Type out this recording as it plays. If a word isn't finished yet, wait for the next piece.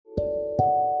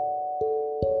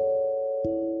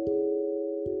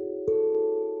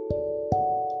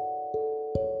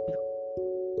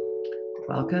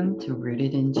Welcome to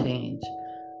Rooted in Change.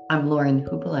 I'm Lauren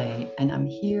Hubele, and I'm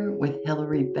here with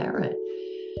Hilary Barrett.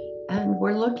 And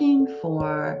we're looking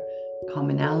for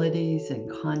commonalities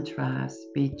and contrasts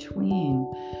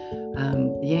between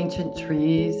the ancient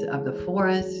trees of the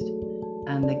forest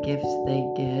and the gifts they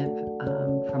give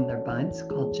from their buds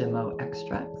called GMO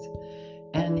extracts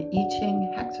and I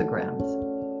Ching hexagrams.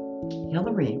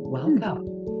 Hilary, welcome.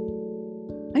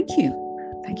 Thank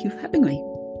you. Thank you for having me.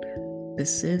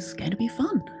 This is going to be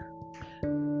fun.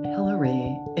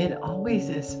 Hilary, it always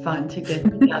is fun to get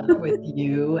together with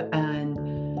you and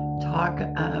talk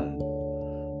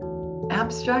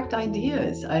abstract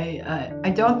ideas.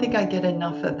 I don't think I get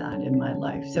enough of that in my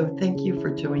life. So thank you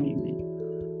for joining me.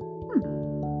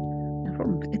 No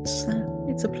problem. It's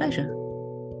a pleasure.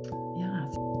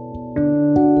 Yes.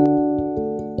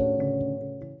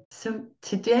 So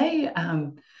today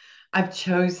I've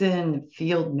chosen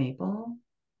field maple,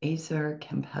 Acer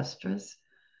campestris.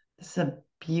 It's a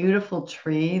beautiful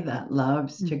tree that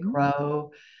loves to grow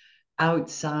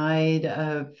outside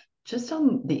of just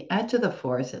on the edge of the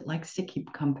forest. It likes to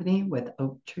keep company with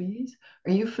oak trees.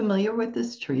 Are you familiar with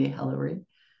this tree, Hilary?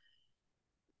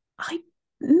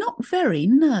 Not very,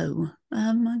 no.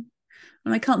 And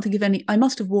I can't think of any. I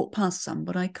must have walked past some,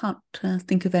 but I can't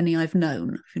think of any I've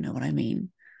known, if you know what I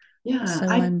mean. Yeah, So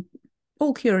I'm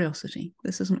all curiosity.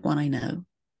 This isn't one I know.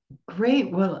 Great.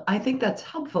 Well, I think that's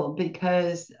helpful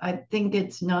because I think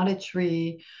it's not a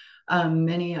tree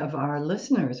many of our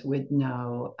listeners would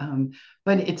know,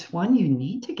 but it's one you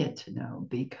need to get to know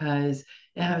because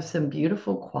it has some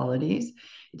beautiful qualities.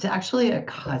 It's actually a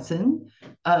cousin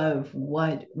of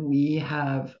what we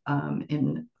have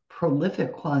in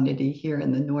prolific quantity here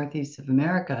in the Northeast of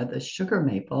America, the sugar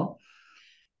maple.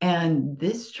 And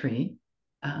this tree,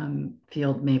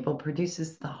 field maple,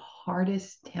 produces the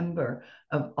hardest timber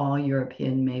of all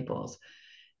European maples.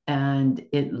 And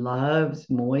it loves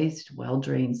moist,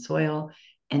 well-drained soil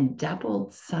and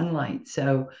dappled sunlight.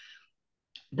 So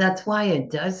that's why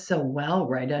it does so well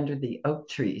right under the oak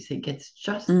trees. It gets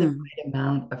just the right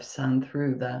amount of sun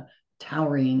through the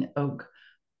towering oak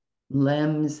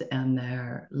limbs and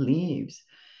their leaves.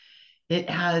 It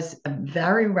has a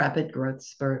very rapid growth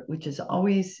spurt, which is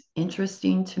always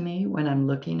interesting to me when I'm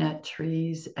looking at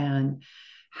trees and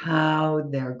how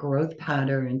their growth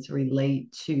patterns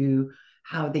relate to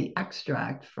how the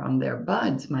extract from their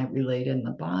buds might relate in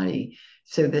the body.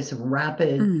 So this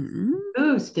rapid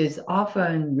boost is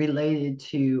often related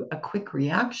to a quick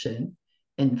reaction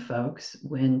in folks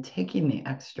when taking the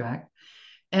extract.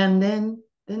 And then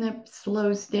it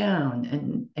slows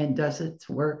down and does its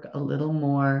work a little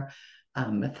more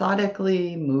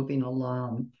methodically, moving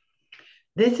along.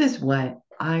 This is what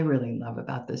I really love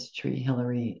about this tree,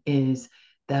 Hilary, is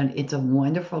that it's a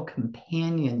wonderful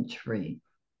companion tree.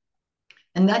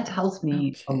 And that tells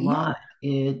me a lot.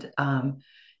 It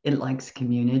likes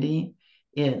community.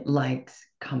 It likes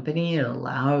company. It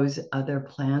allows other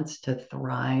plants to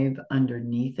thrive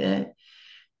underneath it.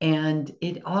 And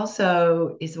it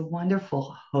also is a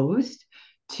wonderful host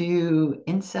to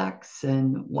insects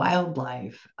and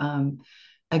wildlife.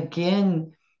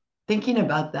 Again, thinking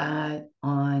about that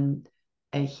on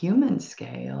a human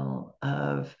scale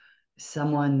of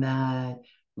someone that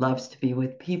loves to be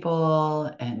with people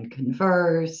and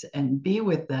converse and be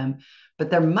with them,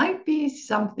 but there might be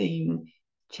something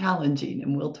challenging,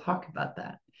 and we'll talk about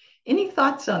that. Any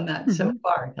thoughts on that so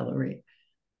far, Hilary?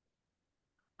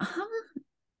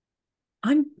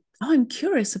 I'm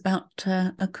curious about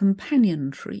a companion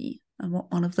tree and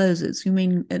what one of those is. You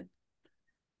mean it?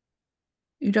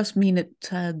 You just mean it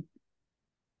kind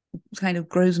of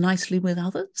grows nicely with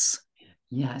others?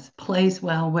 Yes, plays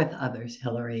well with others,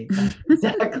 Hilary. That's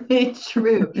exactly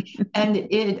true. And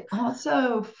it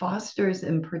also fosters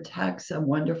and protects a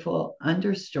wonderful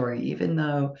understory, even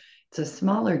though it's a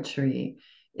smaller tree.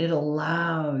 It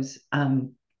allows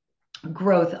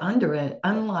growth under it,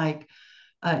 unlike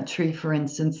a tree, for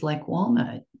instance, like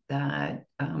walnut, that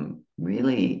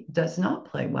really does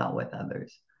not play well with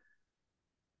others.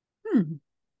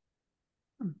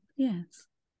 Yes.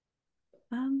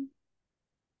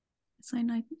 So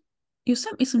you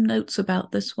sent me some notes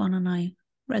about this one and I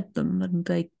read them and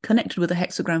they connected with a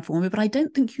hexagram for me, but I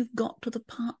don't think you've got to the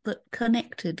part that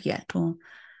connected yet, or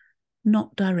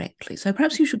not directly. So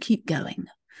perhaps you should keep going.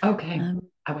 Okay,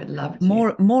 I would love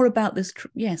to. More about this.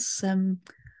 Yes,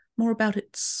 more about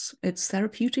its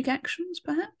therapeutic actions,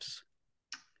 perhaps.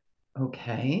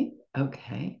 Okay,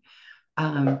 okay.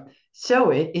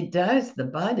 So it does, the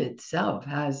bud itself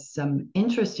has some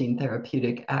interesting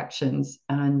therapeutic actions.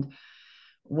 And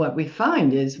what we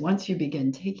find is once you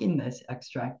begin taking this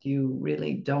extract, you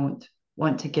really don't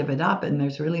want to give it up. And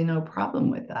there's really no problem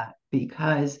with that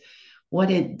because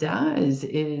what it does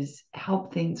is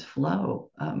help things flow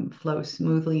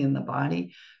smoothly in the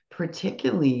body,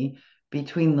 particularly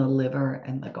between the liver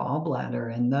and the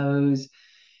gallbladder. And those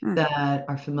Mm. that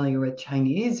are familiar with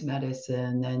Chinese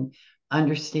medicine and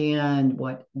understand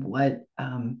what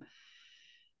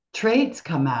traits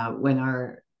come out when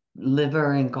our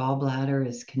liver and gallbladder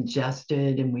is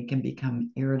congested, and we can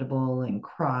become irritable and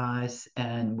cross,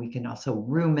 and we can also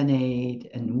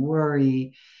ruminate and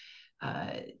worry.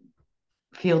 uh,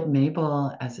 Field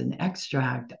maple as an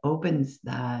extract opens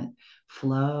that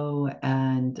flow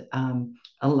and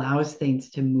allows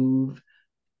things to move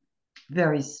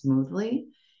very smoothly.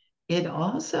 It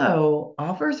also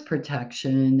offers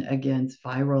protection against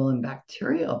viral and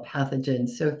bacterial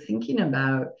pathogens. So, thinking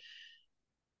about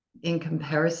in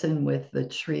comparison with the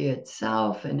tree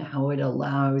itself and how it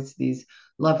allows these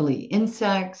lovely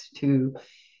insects to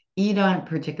eat on,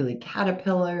 particularly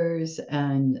caterpillars,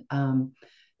 and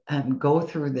go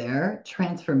through their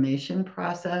transformation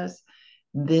process.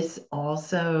 This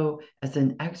also, as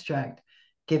an extract,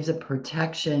 gives a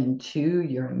protection to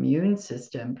your immune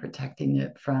system, protecting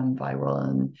it from viral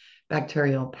and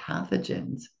bacterial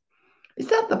pathogens. Is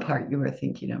that the part you were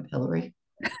thinking of, Hillary?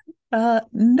 No,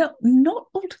 not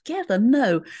altogether.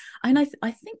 No, and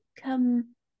I think the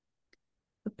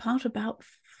part about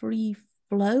free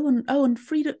flow and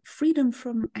freedom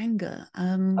from anger.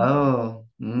 Oh,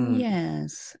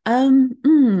 Yes.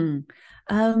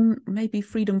 Maybe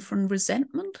freedom from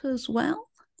resentment as well.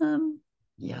 Um,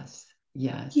 yes,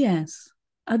 yes. yes.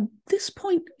 At this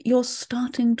point, you're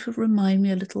starting to remind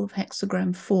me a little of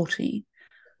Hexagram 40,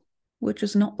 which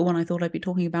is not the one I thought I'd be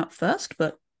talking about first,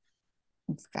 but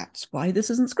that's why this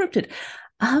isn't scripted.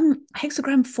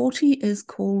 Hexagram 40 is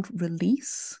called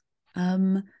release,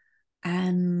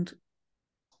 and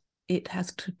it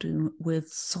has to do with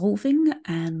solving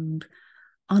and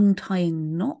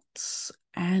untying knots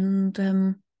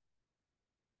and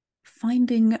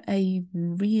finding a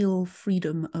real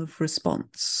freedom of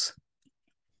response,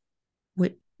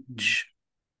 which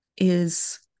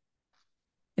is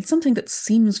it's something that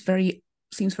seems very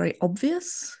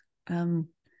obvious,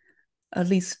 at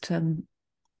least to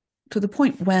the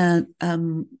point where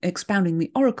expounding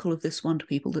the oracle of this one to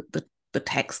people, that the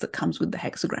text that comes with the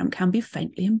hexagram can be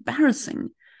faintly embarrassing.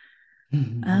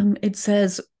 It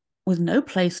says, with no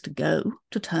place to go,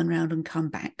 to turn round and come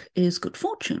back is good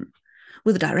fortune.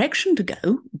 With a direction to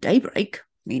go, daybreak,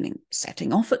 meaning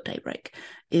setting off at daybreak,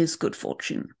 is good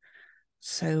fortune.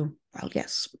 So, well,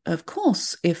 yes, of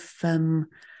course, if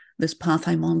this path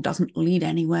I'm on doesn't lead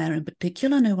anywhere in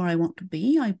particular, know where I want to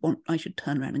be, I should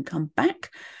turn around and come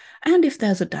back. And if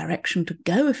there's a direction to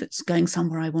go, if it's going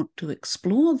somewhere I want to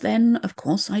explore, then of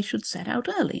course I should set out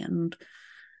early. And,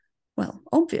 well,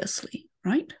 obviously,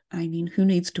 right? I mean, who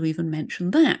needs to even mention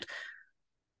that?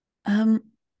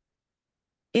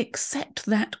 Except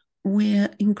that we're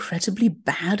incredibly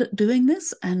bad at doing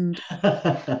this, and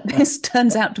this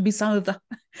turns out to be some of the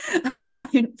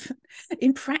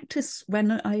in practice,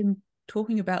 when I'm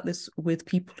talking about this with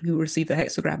people who receive the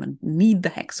hexagram and need the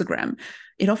hexagram,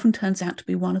 it often turns out to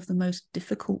be one of the most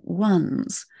difficult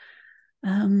ones.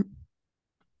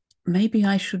 Maybe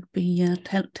I should be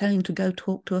telling to go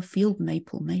talk to a field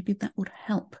maple. Maybe that would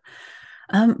help,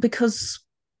 because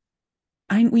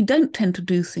we don't tend to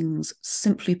do things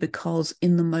simply because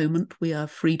in the moment we are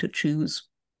free to choose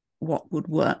what would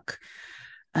work.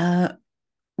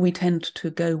 We tend to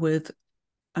go with,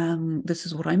 this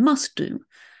is what I must do.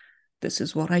 This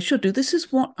is what I should do. This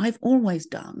is what I've always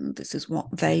done. This is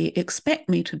what they expect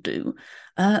me to do.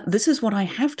 This is what I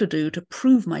have to do to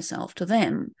prove myself to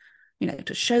them,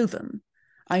 to show them.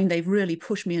 I mean, they've really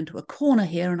pushed me into a corner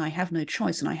here and I have no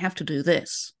choice and I have to do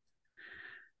this.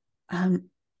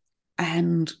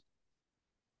 And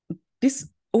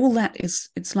all that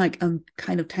it's like a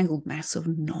kind of tangled mass of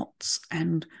knots,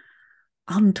 and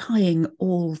untying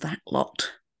all that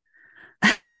lot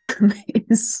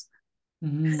is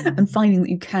and finding that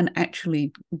you can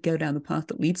actually go down the path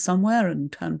that leads somewhere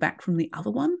and turn back from the other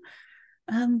one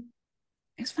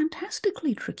is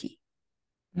fantastically tricky.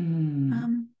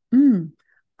 I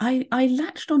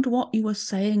latched onto what you were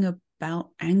saying about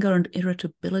anger and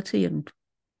irritability and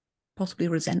possibly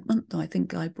resentment, though I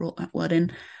think I brought that word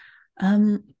in,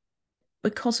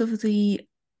 because of the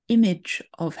image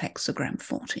of hexagram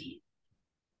 40.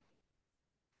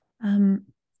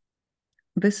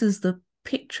 This is the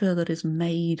picture that is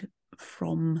made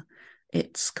from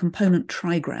its component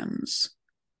trigrams.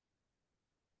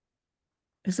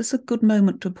 Is this a good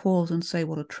moment to pause and say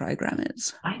what a trigram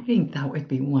is? I think that would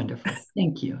be wonderful.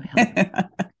 Thank you, Helen.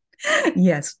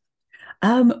 Yes.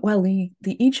 Well,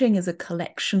 the I Ching is a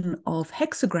collection of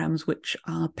hexagrams, which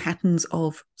are patterns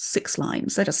of 6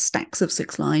 lines. They're just stacks of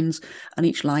 6 lines, and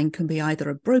each line can be either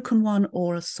a broken one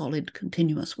or a solid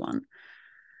continuous one.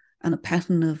 And a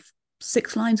pattern of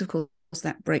 6 lines, of course,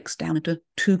 that breaks down into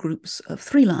 2 groups of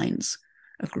 3 lines.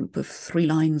 A group of 3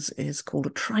 lines is called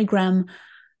a trigram,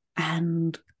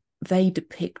 and they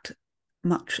depict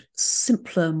much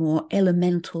simpler, more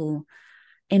elemental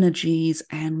energies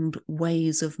and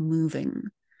ways of moving,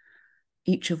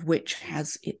 each of which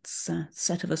has its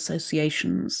set of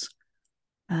associations.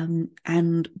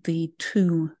 And the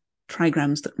 2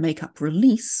 trigrams that make up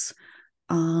release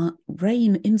are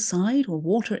rain inside or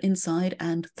water inside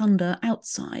and thunder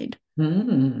outside.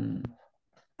 Mm.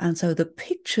 And so the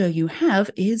picture you have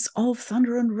is of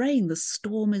thunder and rain. The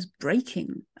storm is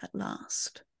breaking at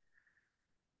last.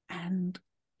 And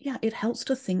yeah, it helps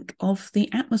to think of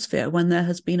the atmosphere when there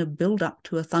has been a build up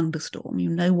to a thunderstorm. You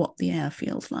know what the air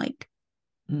feels like.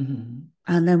 Mm-hmm.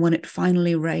 And then when it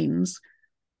finally rains,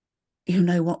 you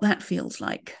know what that feels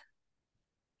like.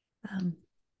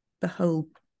 The whole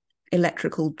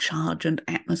electrical charge and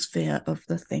atmosphere of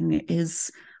the thing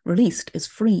is released, is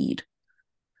freed.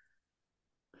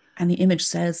 And the image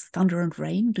says, thunder and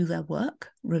rain do their work,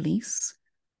 release.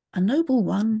 A noble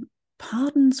one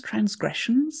pardons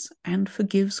transgressions and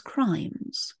forgives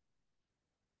crimes.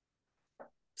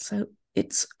 So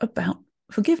it's about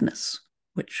forgiveness,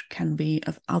 which can be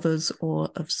of others or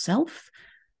of self.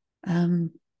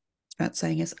 It's about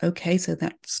saying, yes, okay, so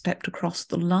that stepped across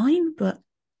the line, but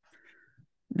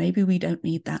maybe we don't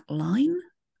need that line.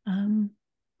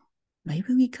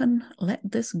 Maybe we can let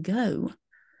this go.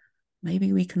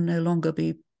 Maybe we can no longer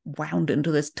be wound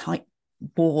into this tight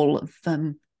ball of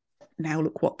now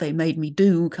look what they made me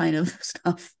do kind of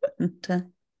stuff. And,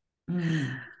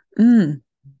 Mm. mm,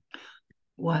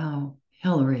 Wow,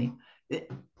 Hillary,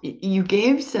 you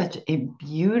gave such a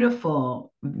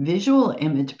beautiful visual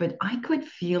image, but I could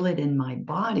feel it in my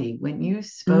body when you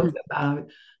spoke mm, about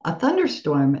a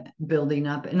thunderstorm building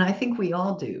up. And I think we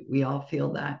all do. We all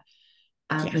feel that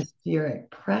yeah.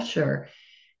 atmospheric pressure.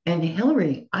 And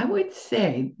Hillary, I would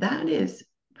say that is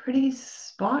pretty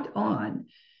spot on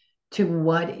to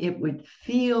what it would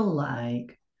feel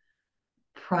like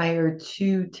prior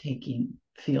to taking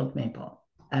field maple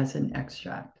as an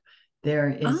extract. There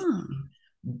is Ah,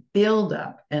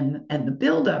 buildup, and the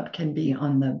buildup can be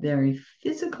on the very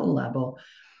physical level,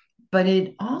 but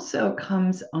it also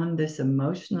comes on this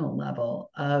emotional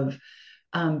level of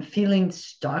feeling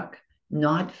stuck,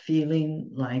 not feeling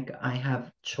like I have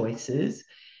choices.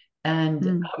 And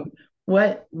mm,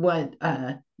 what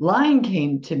line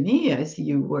came to me as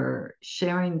you were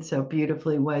sharing so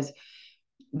beautifully was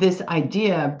this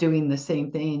idea of doing the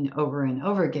same thing over and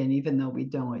over again, even though we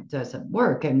don't, it doesn't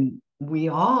work. And we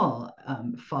all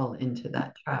fall into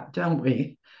that trap, don't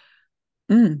we?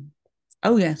 mm.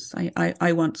 Oh, yes.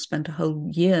 I once spent a whole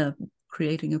year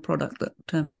creating a product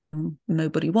that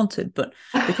nobody wanted, but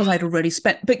because I'd already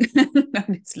spent,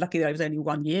 it's lucky that I was only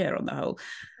 1 year on the whole.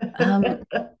 Um,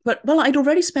 but well, I'd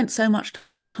already spent so much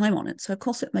time on it, so of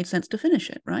course it made sense to finish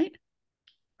it, right?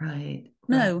 Right, right.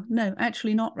 No, no,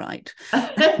 actually not right.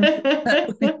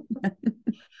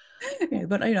 Yeah,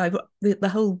 but the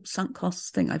whole sunk costs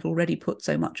thing, I've already put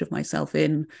so much of myself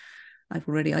in. I've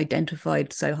already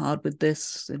identified so hard with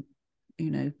this,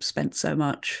 spent so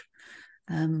much.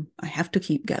 I have to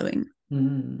keep going.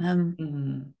 Mm, Um,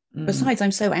 mm, mm, Besides,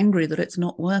 I'm so angry that it's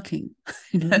not working.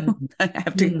 mm, I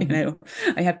have to, mm.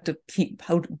 I have to keep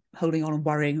holding on and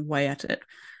worrying away at it.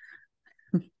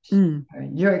 Mm,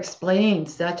 You're explaining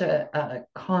such a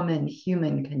common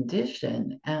human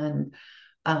condition. And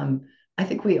um, I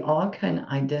think we all can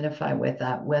identify with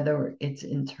that, whether it's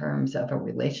in terms of a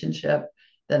relationship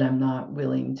that I'm not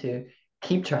willing to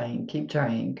keep trying, keep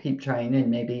trying, keep trying, and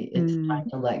maybe it's time mm,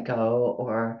 to let go,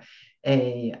 or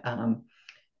a um,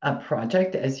 a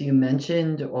project, as you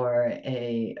mentioned, or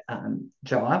a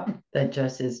job that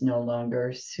just is no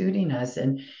longer suiting us.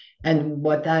 And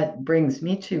what that brings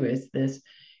me to is this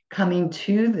coming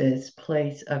to this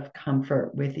place of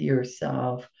comfort with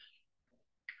yourself,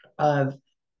 of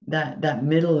that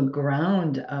middle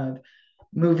ground of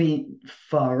moving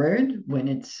forward when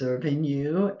it's serving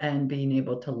you and being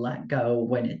able to let go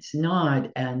when it's not,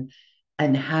 and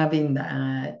having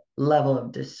that level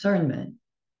of discernment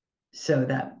so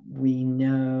that we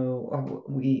know, or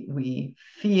we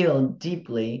feel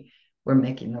deeply we're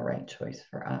making the right choice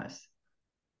for us.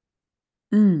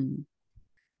 mm.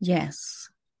 Yes,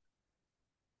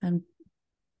 and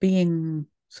being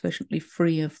sufficiently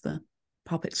free of the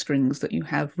puppet strings that you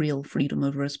have real freedom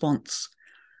of response.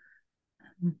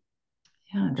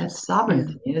 Yeah, that's Just yeah,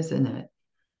 sovereignty, isn't it?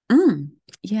 Mm,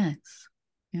 yes.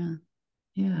 Yeah.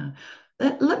 Yeah.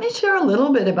 Let me share a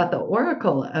little bit about the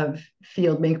oracle of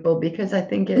field maple because I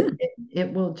think Mm,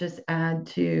 it will just add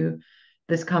to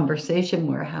this conversation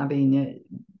we're having.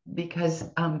 Because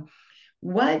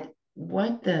what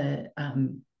the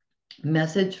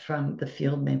message from the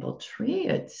field maple tree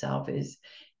itself is,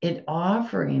 it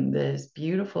offering this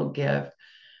beautiful gift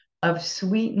of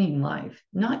sweetening life,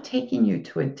 not taking you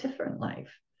to a different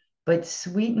life, but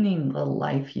sweetening the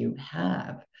life you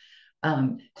have.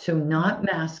 So not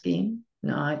masking,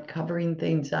 not covering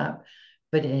things up,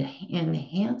 but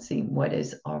enhancing what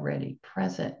is already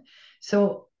present.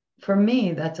 So for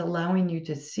me, that's allowing you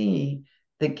to see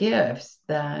the gifts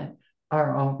that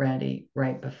are already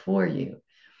right before you.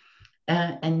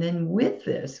 And then with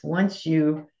this, once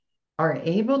you are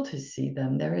able to see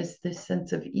them, there is this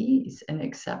sense of ease and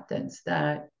acceptance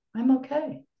that I'm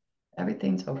okay.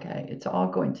 Everything's okay. It's all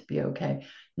going to be okay.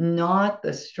 Not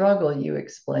the struggle you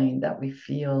explained that we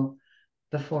feel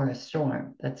before a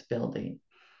storm that's building,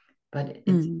 but it's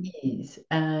mm, ease.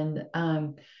 And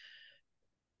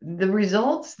the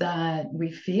results that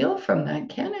we feel from that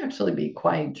can actually be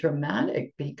quite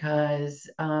dramatic because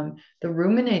the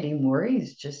ruminating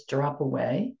worries just drop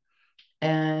away.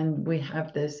 And we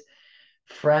have this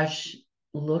fresh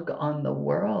look on the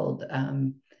world,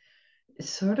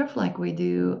 sort of like we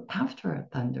do after a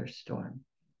thunderstorm.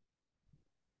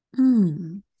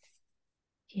 mm.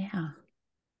 Yeah.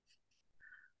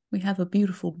 We have a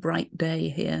beautiful bright day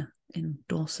here in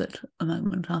Dorset at the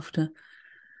moment after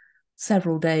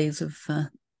several days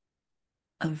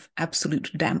of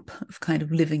absolute damp, of kind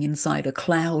of living inside a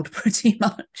cloud pretty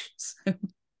much. So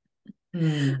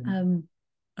Hmm. um,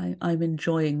 I'm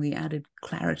enjoying the added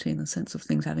clarity and the sense of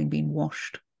things having been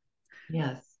washed.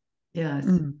 Yes, yes.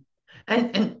 Mm,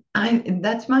 And I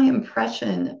that's my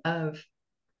impression of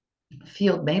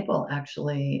field maple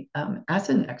actually, as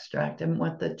an extract and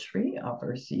what the tree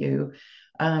offers you,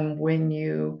 when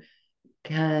you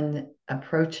can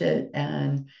approach it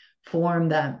and form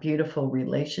that beautiful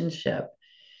relationship.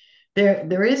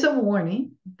 There is a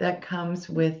warning that comes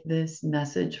with this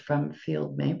message from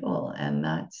field maple, and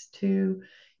that's to,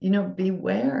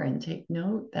 beware and take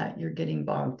note that you're getting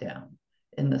bogged down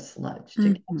in the sludge,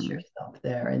 to catch mm-hmm. yourself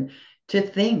there and to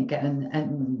think.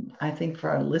 And I think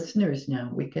for our listeners now,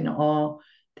 we can all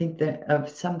think that of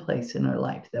some place in our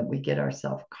life that we get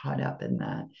ourselves caught up in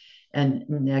that and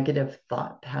negative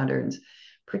thought patterns,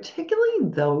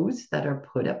 particularly those that are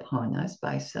put upon us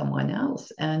by someone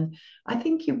else. And I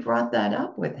think you brought that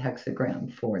up with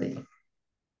Hexagram 40.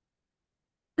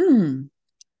 Mm,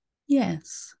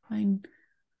 yes.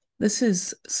 This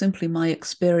is simply my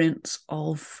experience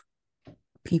of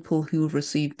people who have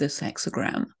received this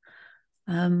hexagram.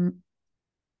 Um,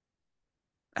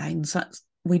 and so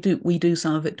we do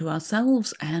some of it to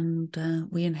ourselves, and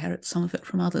we inherit some of it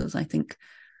from others. I think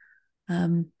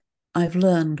um, I've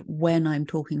learned when I'm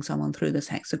talking someone through this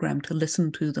hexagram to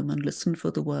listen to them and listen for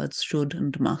the words should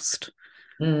and must,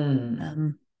 Mm,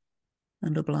 um,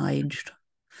 and obliged.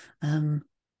 Um,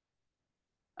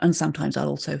 and sometimes I'll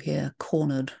also hear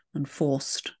cornered and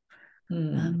forced.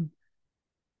 mm, Um,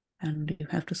 and you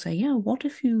have to say, yeah, what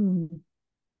if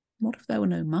there were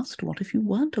no must? What if you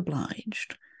weren't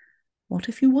obliged? What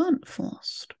if you weren't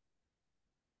forced?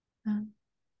 Um,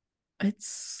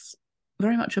 it's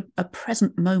very much a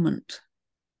present moment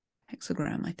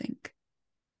hexagram, I think.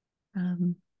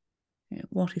 Um,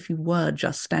 what if you were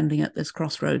just standing at this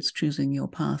crossroads choosing your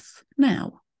path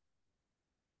now?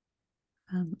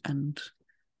 And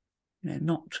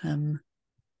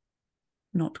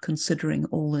not considering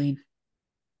all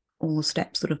the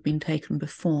steps that have been taken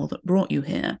before that brought you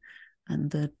here,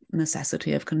 and the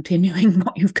necessity of continuing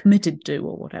what you've committed to,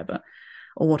 or whatever,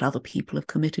 or what other people have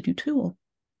committed you to,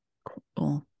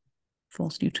 or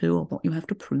forced you to, or what you have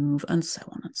to prove, and so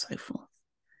on and so forth.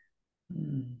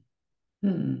 mm,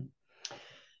 mm.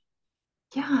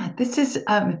 Yeah, this is,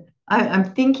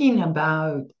 I'm thinking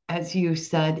about, as you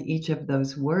said, each of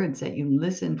those words that you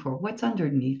listen for, what's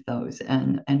underneath those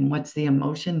and what's the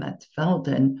emotion that's felt.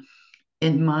 And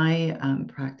in my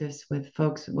practice with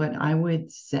folks, what I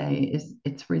would say is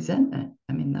it's resentment.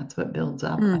 I mean, that's what builds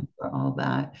up Mm, after all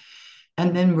that.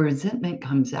 And then resentment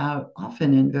comes out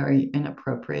often in very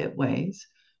inappropriate ways,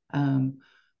 um,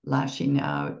 lashing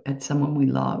out at someone we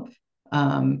love,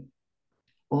 um,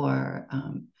 or,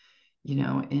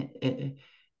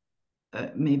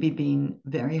 maybe being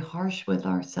very harsh with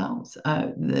ourselves.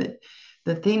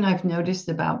 The thing I've noticed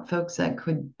about folks that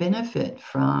could benefit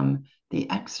from the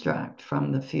extract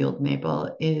from the field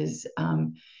maple is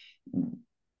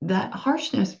that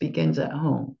harshness begins at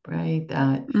home, right?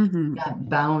 That mm-hmm. got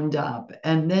bound up.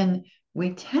 And then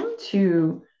we tend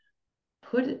to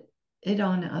put it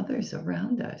on others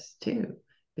around us too,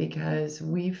 because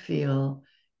we feel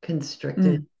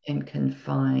constricted Mm. and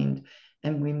confined,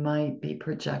 and we might be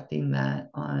projecting that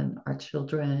on our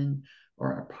children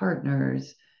or our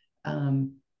partners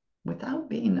um, without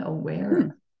being aware.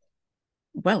 Mm.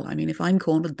 Well, I mean, if I'm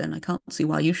cornered, then I can't see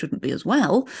why you shouldn't be as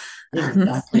well.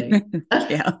 Exactly.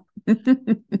 Yeah.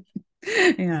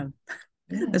 Yeah. Yeah,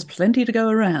 There's plenty to go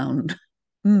around.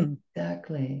 Mm.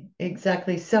 exactly.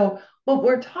 Exactly. So, what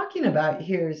we're talking about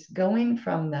here is going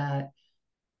from that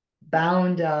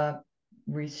bound up,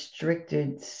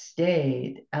 restricted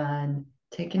state and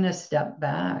taking a step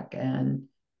back and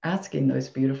asking those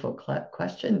beautiful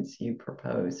questions you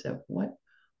propose of what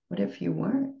if you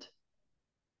weren't?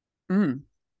 Mm.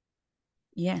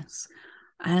 Yes.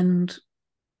 And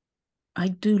I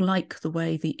do like the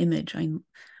way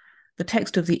the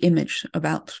text of the image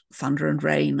about thunder and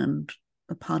rain and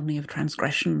the pardoning of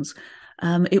transgressions,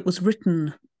 it was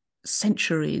written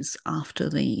centuries after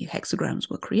the hexagrams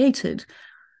were created.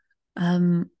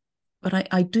 Um, but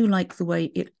I do like the way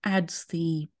it adds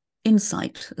the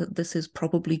insight that this is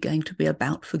probably going to be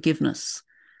about forgiveness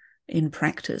in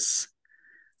practice,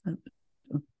 uh,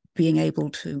 being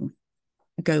able to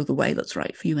go the way that's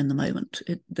right for you in the moment.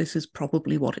 This is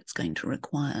probably what it's going to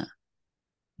require.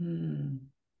 Hmm.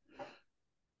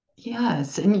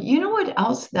 Yes. And you know what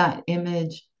else that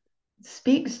image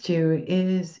speaks to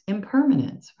is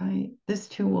impermanence, right? This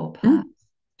too will pass, Mm,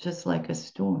 just like a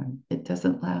storm. It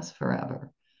doesn't last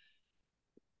forever.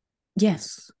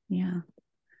 yes, yeah,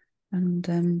 and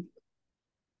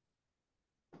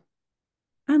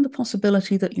the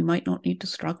possibility that you might not need to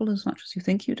struggle as much as you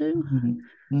think you do. Mhm.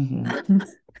 Mhm. Um,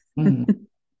 Mhm.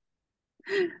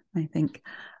 I think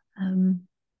um,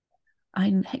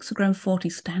 hexagram 40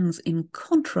 stands in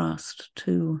contrast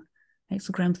to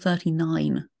hexagram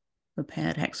 39, the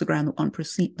paired hexagram,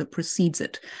 that precedes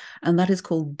it, and that is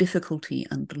called difficulty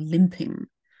and limping.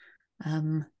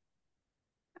 Um,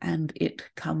 and it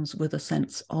comes with a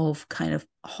sense of kind of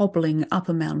hobbling up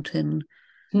a mountain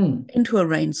Hmm. into a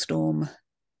rainstorm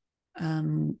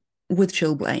with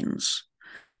chilblains.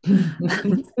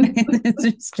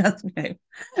 It's just,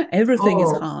 everything is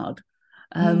Oh. hard.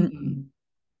 Um, Hmm.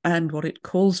 and what it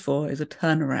calls for is a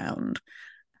turnaround.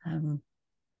 Um,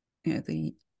 you know,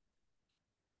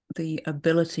 the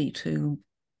ability to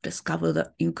discover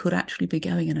that you could actually be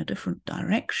going in a different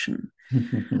direction.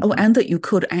 Oh, and that you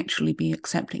could actually be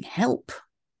accepting help.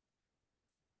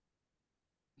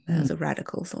 Hmm. There's a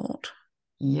radical thought.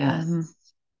 Yes. Um,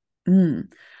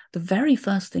 mm, the very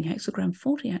first thing hexagram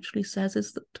 40 actually says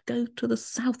is that to go to the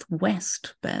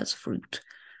southwest bears fruit.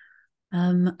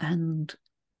 And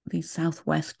the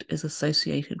southwest is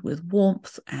associated with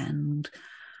warmth and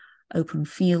open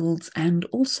fields and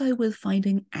also with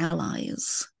finding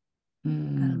allies.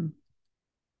 Hmm. Um,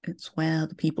 it's where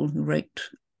the people who wrote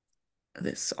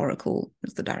this oracle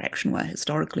is the direction where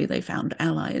historically they found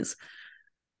allies.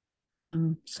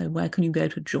 So where can you go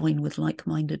to join with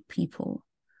like-minded people?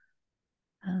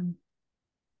 Um,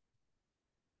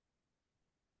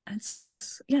 it's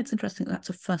yeah, it's interesting that that's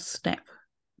a first step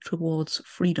towards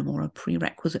freedom or a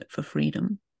prerequisite for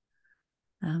freedom.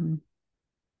 Um,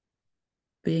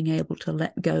 being able to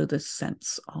let go this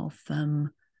sense of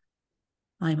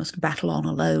I must battle on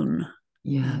alone. Um,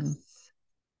 Yes.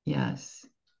 Yes.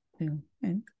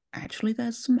 and actually,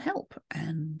 there's some help,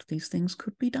 and these things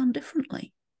could be done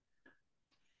differently.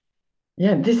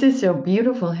 Yeah, this is so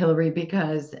beautiful, Hillary,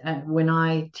 because when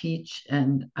I teach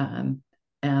and am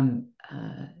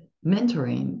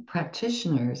mentoring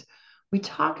practitioners, we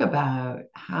talk about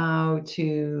how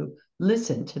to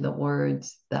listen to the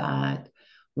words that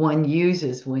one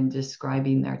uses when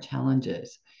describing their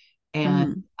challenges.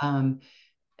 And Mm, um,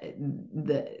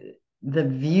 the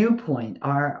viewpoint,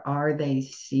 are they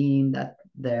seeing that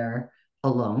they're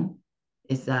alone?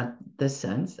 Is that the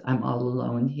sense, I'm all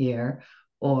alone here?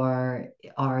 Or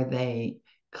are they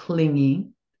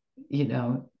clinging,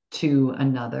 to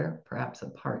another, perhaps a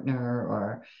partner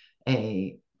or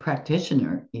a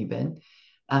practitioner even,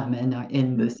 and are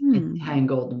in this mm,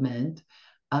 entanglement?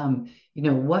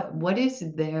 What is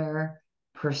their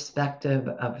perspective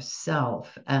of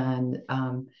self? And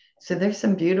so there's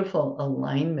some beautiful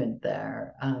alignment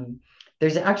there.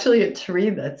 There's actually a tree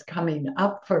that's coming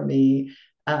up for me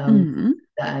mm.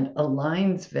 that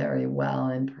aligns very well,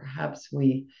 and perhaps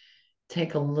we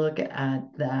take a look at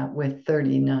that with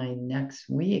 39 next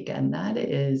week, and that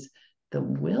is the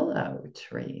willow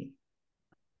tree.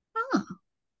 Ah,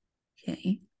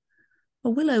 okay. A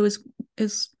willow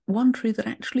is one tree that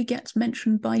actually gets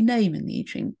mentioned by name in the I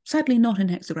Ching. Sadly, not in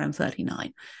hexagram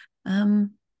 39.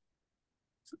 Um,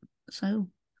 So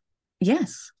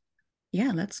yes,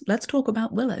 yeah, let's talk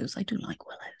about willows. I do like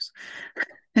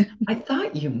willows. I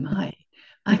thought you might.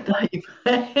 I thought you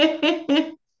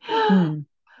might. Mm.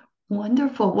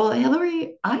 Wonderful. Well,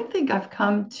 Hillary, I think I've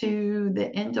come to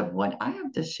the end of what I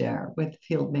have to share with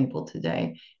Field Maple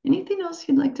today. Anything else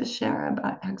you'd like to share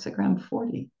about Hexagram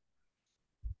 40?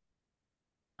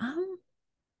 Um,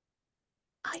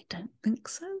 I don't think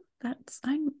so.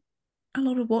 I'm a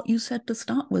lot of what you said to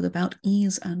start with about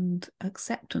ease and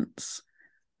acceptance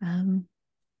um,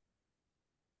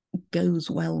 goes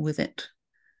well with it.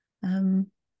 Um,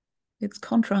 its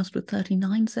contrast with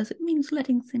 39 says it means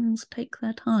letting things take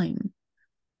their time.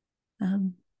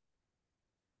 Um,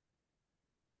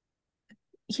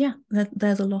 yeah,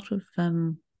 there's a lot of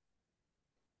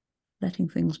letting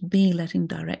things be, letting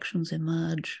directions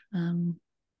emerge.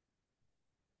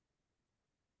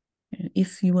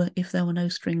 If there were no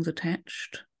strings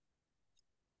attached,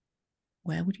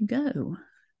 where would you go?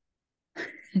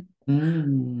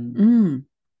 Mm, Mm,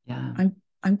 yeah,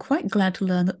 I'm quite glad to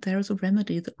learn that there is a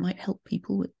remedy that might help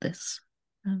people with this.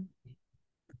 Um,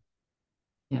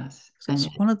 yes. so And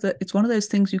it's one of those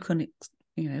things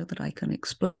that I can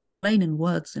explain in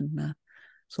words in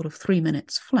sort of 3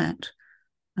 minutes flat,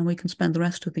 and we can spend the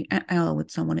rest of the hour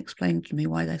with someone explaining to me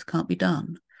why this can't be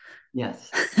done. yes,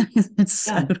 It's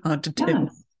so yes, hard to do.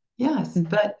 yes, yes. Mm.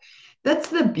 But that's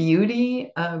the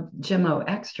beauty of GMO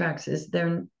extracts is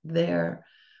they're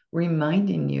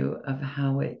reminding you of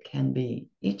how it can be.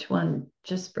 Each one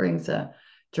just brings a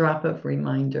drop of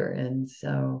reminder. And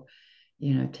so,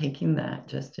 taking that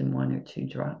just in one or two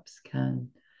drops can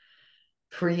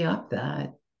free up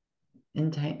that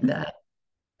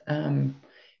um,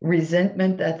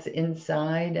 resentment that's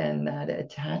inside and that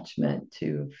attachment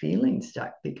to feeling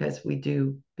stuck because we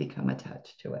do become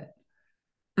attached to it.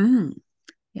 Mm.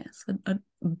 Yes, a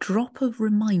drop of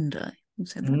reminder. You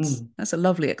said Mm. that's a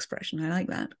lovely expression. I like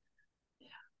that.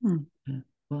 Mm.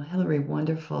 Well, Hillary,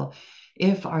 wonderful.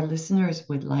 If our listeners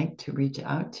would like to reach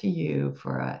out to you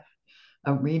for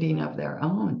a reading of their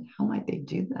own, how might they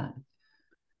do that?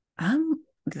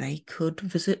 They could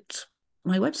visit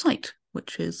my website,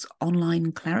 which is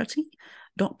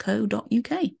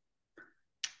onlineclarity.co.uk.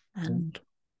 And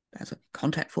there's a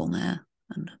contact form there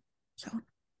and so on.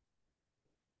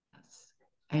 Yes.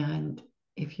 And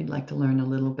if you'd like to learn a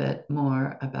little bit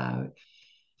more about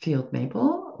field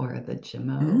maple or the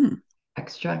Jimmo Mm.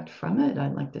 extract from it,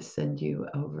 I'd like to send you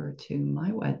over to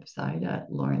my website at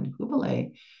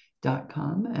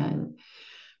laurenhubile.com. And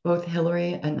both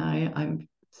Hillary and I'm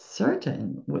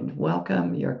certain, would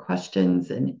welcome your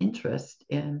questions and interest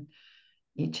in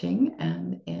I Ching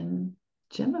and in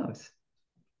Jimmos.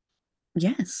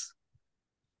 Yes.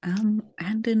 And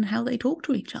in how they talk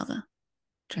to each other,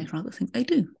 which I rather think they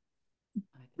do. I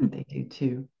think Mm. they do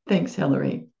too. Thanks,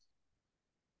 Hillary.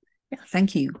 Yeah,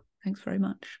 thank you. Thanks very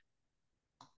much.